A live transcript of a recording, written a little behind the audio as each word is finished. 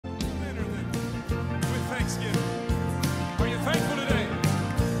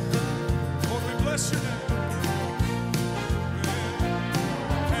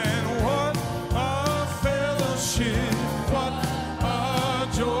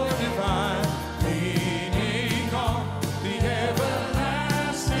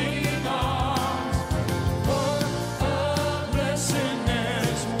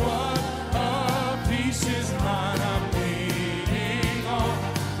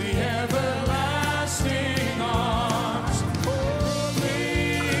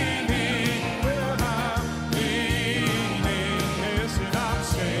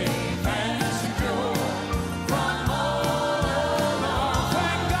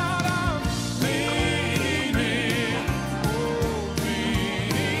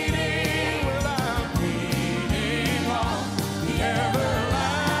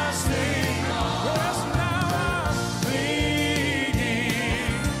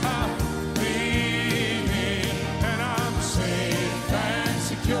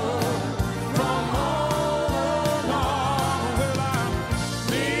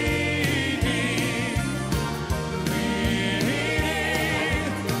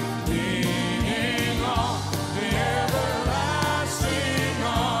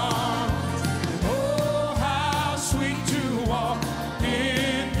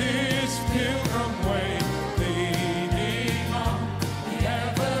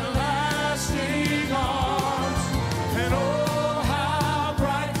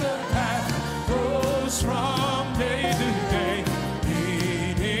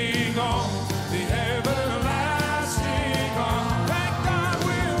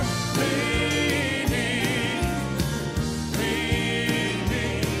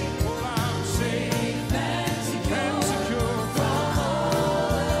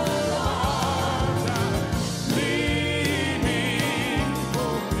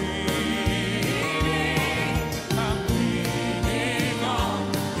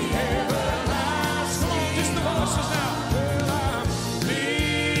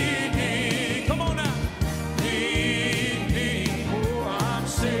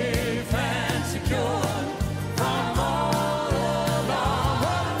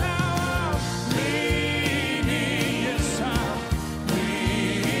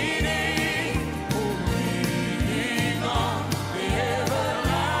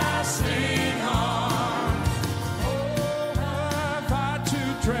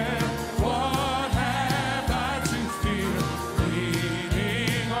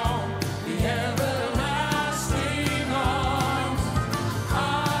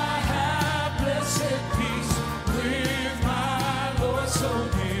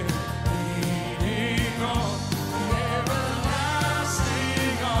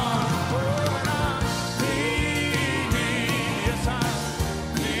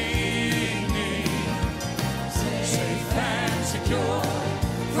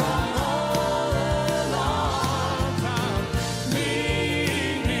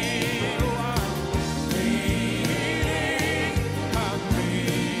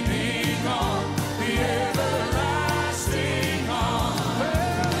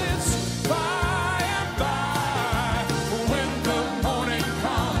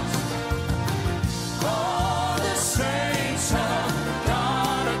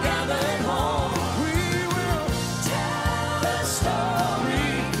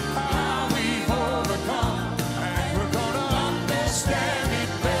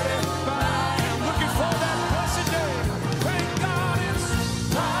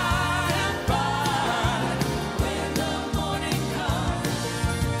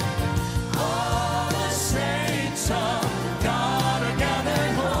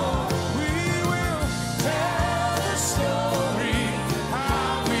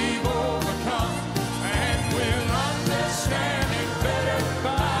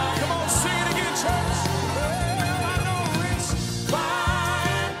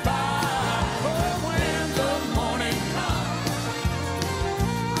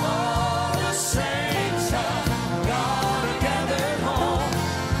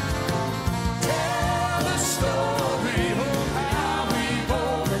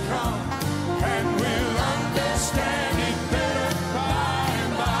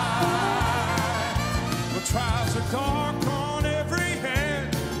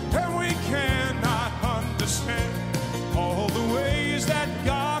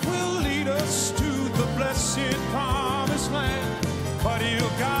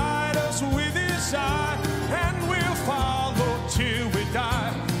guide us with his eye, and we'll follow till we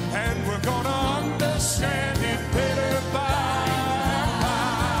die, and we're gonna understand it better by and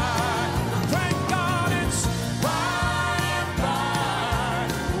by. Thank God it's by and by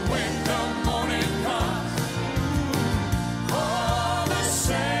when the morning comes. All the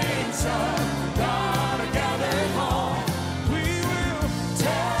saints of God are gathered home. We will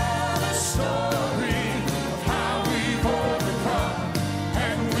tell the story of how we've overcome,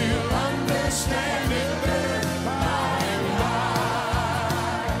 and we'll understand it better by and by.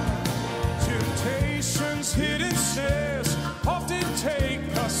 Temptation's hidden snares often take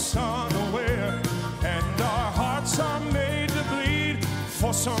us unaware, and our hearts are made to bleed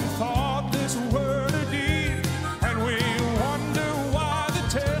for some thoughtless word or deed, and we wonder why the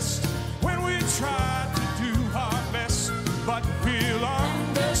test when we try to do our best, but we'll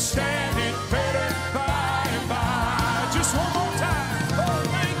understand it better by and by. Just one more time. Oh,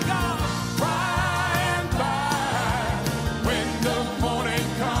 thank God. By and by when the morning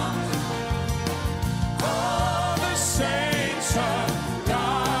comes, all the saints of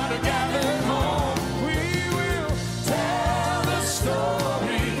God are gathered home. We will tell the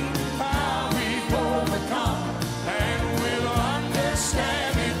story how we've overcome, and we'll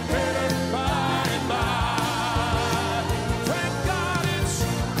understand it better by and by. Thank God it's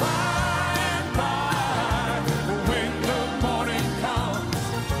by and by when the morning comes.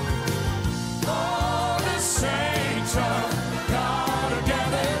 All the saints of God are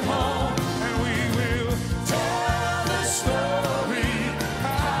gathered home, and we will tell the story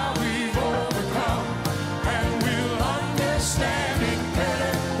how we've overcome, and we'll understand it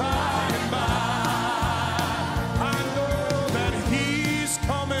better by and by. I know that he's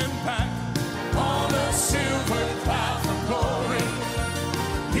coming back on a silver cloud from glory.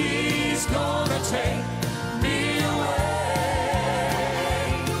 He's gonna take me away.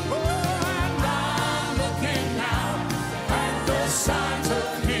 Oh, and I'm looking now at the signs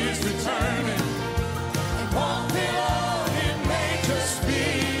of his returning. And won't be long, it may just be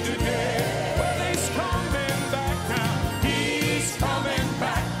today. Well, he's coming back now. He's coming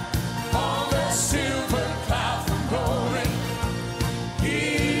back on the silver cloud from glory.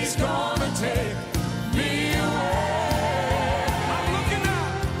 He's gonna take me away. I'm looking now.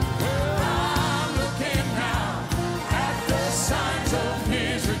 Well, I'm looking now at the signs of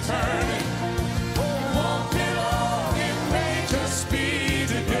his returning. Oh, won't be long, it may just be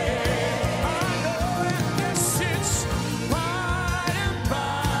today. I know that this it's by and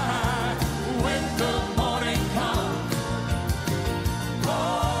by when the morning comes.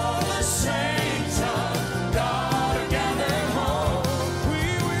 All the saints of God are gathered home. We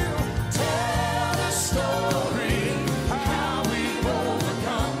will tell the story how we've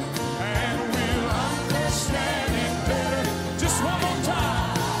overcome, and we'll understand it better. Just one more time.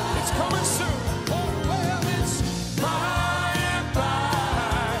 It's coming soon. Oh, well, it's by and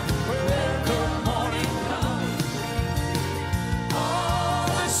by when the morning comes. All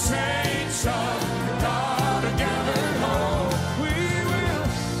the saints of God are gathered home. We will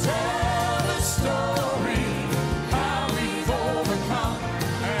tell the story how we've overcome,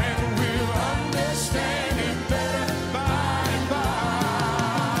 and we'll understand it better by and by.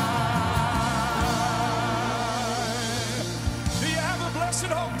 Do you have a blessed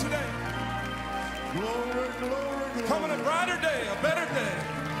hope today? Glory, glory, glory. Coming a brighter day, a better day,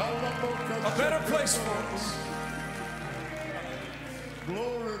 a better place for us.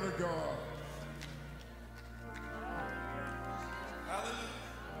 Glory to God. Hallelujah.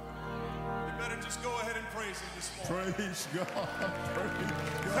 You better just go ahead and praise him this morning. Praise God. Praise God.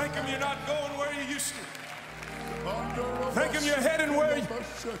 Thank him you're not going where you used to. Thank him you're heading where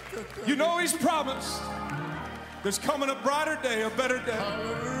you know he's promised. There's coming a brighter day, a better day.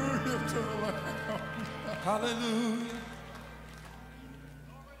 Hallelujah to the Lamb. Hallelujah.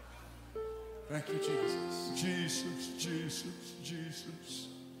 Thank you, Jesus. Jesus, Jesus, Jesus.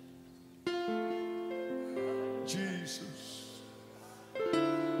 Jesus.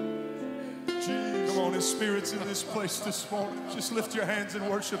 Jesus. Come on, his spirit's in this place this morning. Just lift your hands and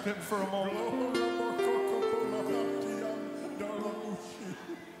worship him for a moment.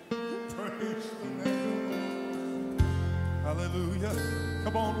 Praise the name. Hallelujah.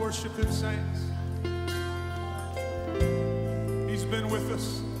 Come on, worship him, saints. He's been with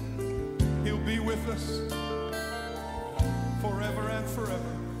us. He'll be with us forever and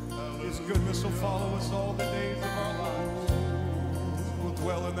forever. His goodness will follow us all the days of our lives. We'll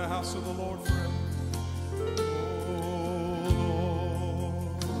dwell in the house of the Lord forever.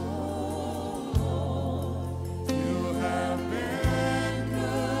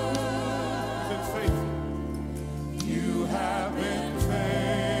 You have been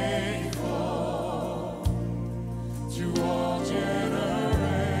faithful.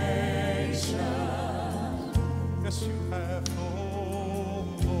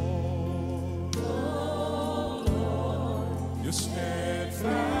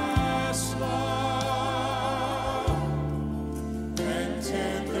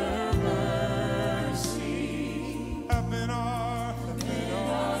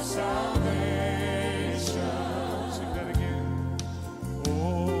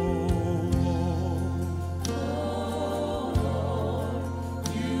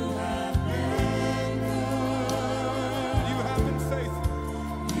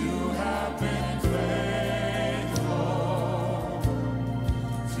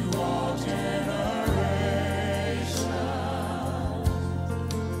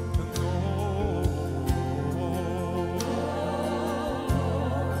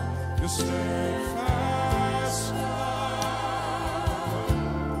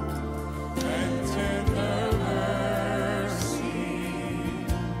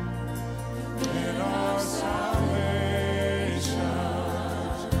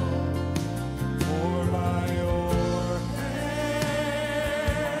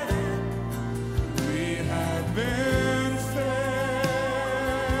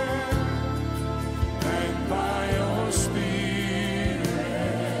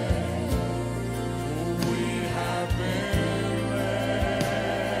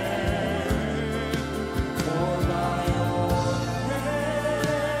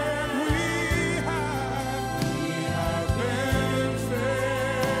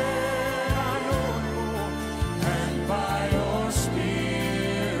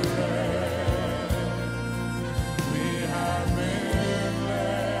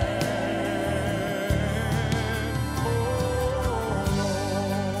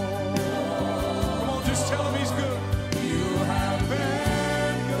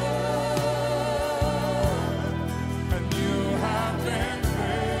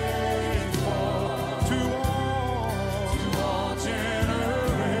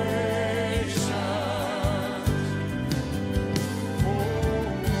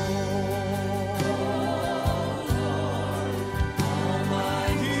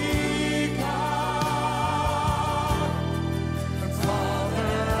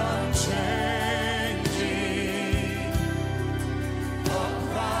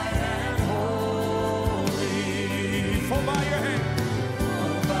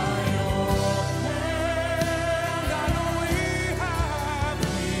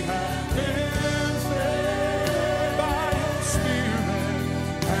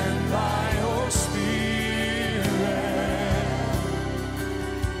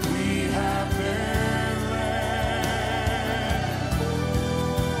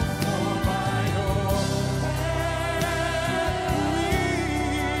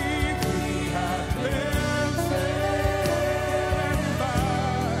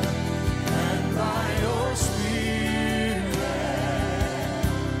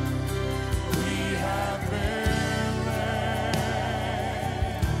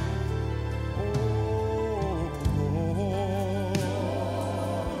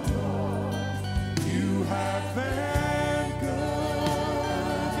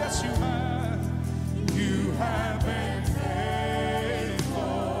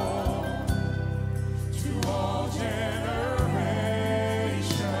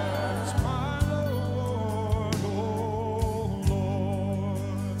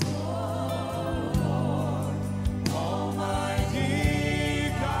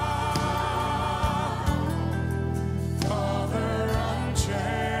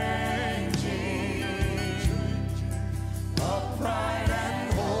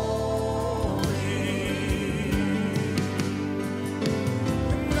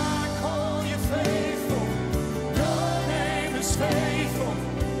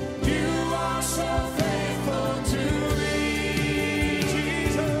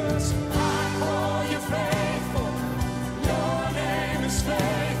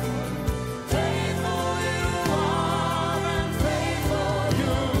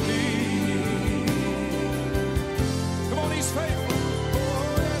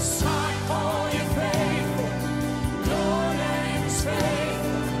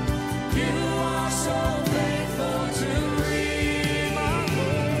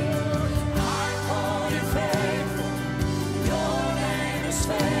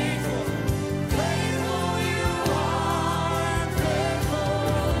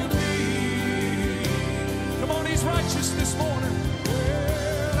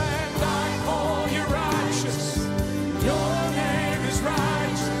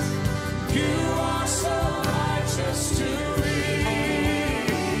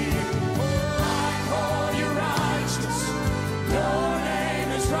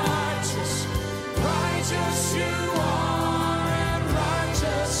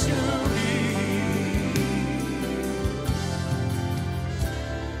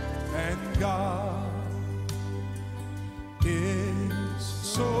 And God is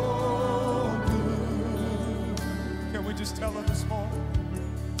so good. Can we just tell him this morning?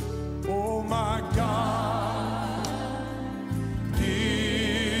 Oh, my God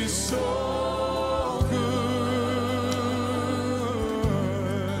is so good.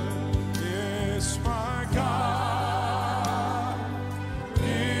 Yes, my God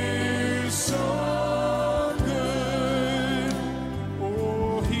is so good.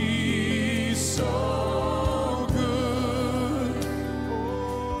 Oh, he's so good,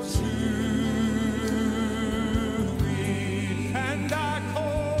 oh, to me. And I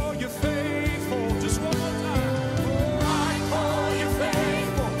call you faithful. Just one more time. Oh, I call you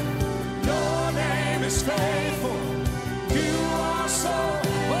faithful. Your name is faithful. You are so,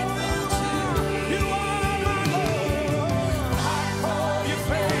 you are my Lord. I call you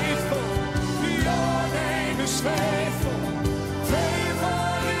faithful. Your name is faithful.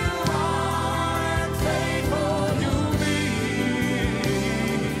 Faithful you are and faithful you be.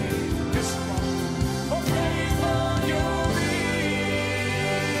 Yes, Lord. Oh, faithful you be.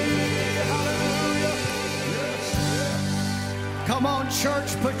 Hallelujah. Yes, yes. Come on, church,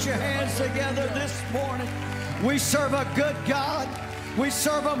 put your hands together this morning. We serve a good God. We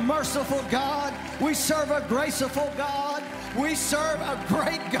serve a merciful God. We serve a graceful God. We serve a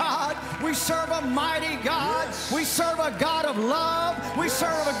great God. We serve a mighty God. We serve a God of love. We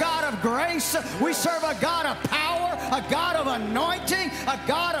serve a God of grace. We serve a God of power, a God of anointing, a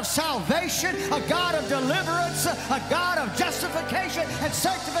God of salvation, a God of deliverance, a God of justification and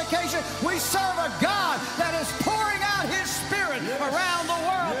sanctification. We serve a God that is pouring out his Spirit around the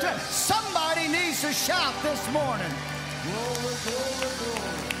world. Somebody needs to shout this morning. Glory, glory,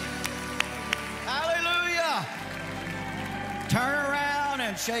 glory. Hallelujah. Turn around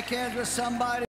and shake hands with somebody.